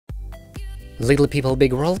Little People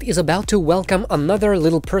Big World is about to welcome another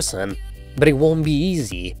little person, but it won't be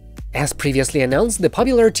easy. As previously announced, the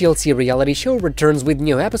popular TLC reality show returns with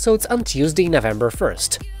new episodes on Tuesday, November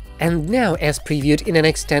 1st. And now, as previewed in an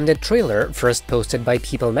extended trailer first posted by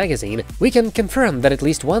People magazine, we can confirm that at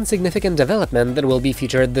least one significant development that will be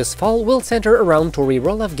featured this fall will center around Tori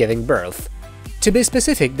Roloff giving birth. To be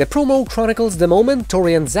specific, the promo chronicles the moment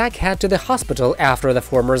Tori and Zach head to the hospital after the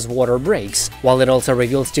former's water breaks, while it also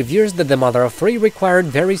reveals to viewers that the mother of three required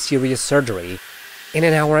very serious surgery. "In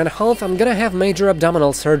an hour and a half, I'm gonna have major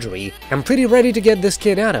abdominal surgery. I'm pretty ready to get this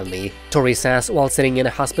kid out of me," Tori says while sitting in a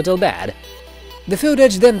hospital bed. The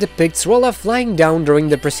footage then depicts Roloff lying down during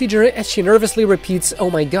the procedure as she nervously repeats "oh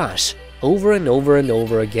my gosh" over and over and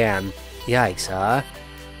over again. Yikes, huh?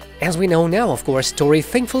 As we know now, of course, Tori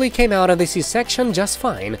thankfully came out of the C-section just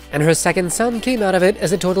fine, and her second son came out of it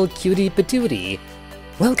as a total cutie patootie.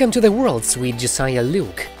 "Welcome to the world, sweet Josiah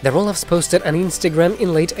Luke," the Roloffs posted on Instagram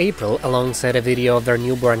in late April alongside a video of their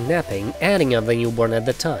newborn napping, adding of the newborn at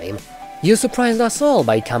the time. "You surprised us all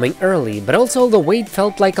by coming early, but also the wait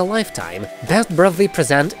felt like a lifetime. Best birthday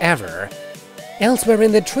present ever." Elsewhere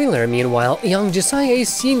in the trailer, meanwhile, young Josiah is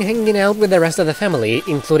seen hanging out with the rest of the family,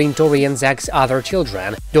 including Tori and Zach's other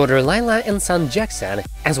children, daughter Lila and son Jackson,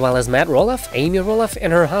 as well as Matt Roloff, Amy Roloff,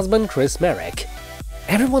 and her husband Chris Merrick.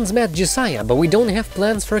 "Everyone's met Josiah, but we don't have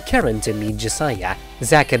plans for Karen to meet Josiah,"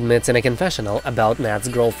 Zach admits in a confessional about Matt's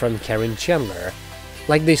girlfriend Karen Chandler.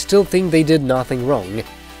 Like they still think they did nothing wrong.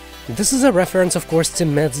 This is a reference, of course, to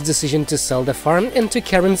Matt's decision to sell the farm and to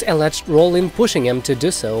Karen's alleged role in pushing him to do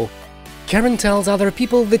so. Karen tells other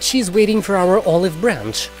people that she's waiting for our olive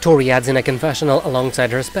branch, Tori adds in a confessional alongside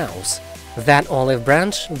her spouse. That olive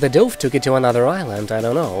branch? The dove took it to another island, I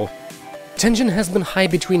don't know. Tension has been high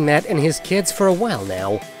between Matt and his kids for a while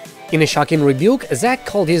now. In a shocking rebuke, Zach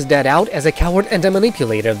called his dad out as a coward and a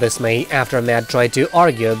manipulator this May after Matt tried to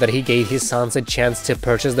argue that he gave his sons a chance to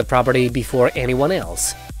purchase the property before anyone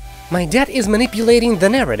else. "My dad is manipulating the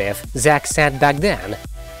narrative," Zach said back then.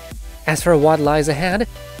 As for what lies ahead,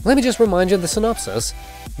 let me just remind you the synopsis.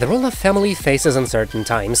 The Roloff family faces uncertain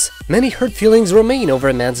times. Many hurt feelings remain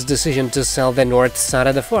over Matt's decision to sell the north side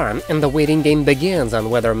of the farm, and the waiting game begins on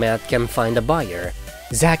whether Matt can find a buyer.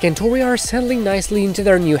 Zach and Tori are settling nicely into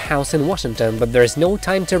their new house in Washington, but there's no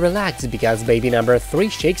time to relax because baby number 3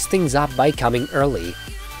 shakes things up by coming early.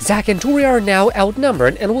 Zach and Tori are now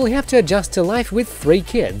outnumbered and will have to adjust to life with 3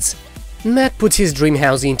 kids. Matt puts his dream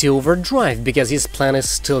house into overdrive because his plan is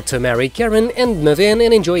still to marry Karen and move in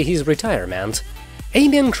and enjoy his retirement.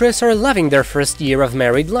 Amy and Chris are loving their first year of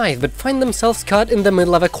married life, but find themselves caught in the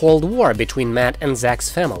middle of a cold war between Matt and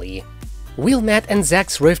Zach's family. Will Matt and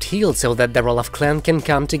Zach's rift heal so that the Roloff clan can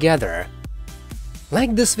come together?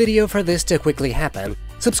 Like this video for this to quickly happen,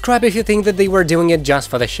 subscribe if you think that they were doing it just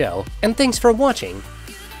for the show, and thanks for watching!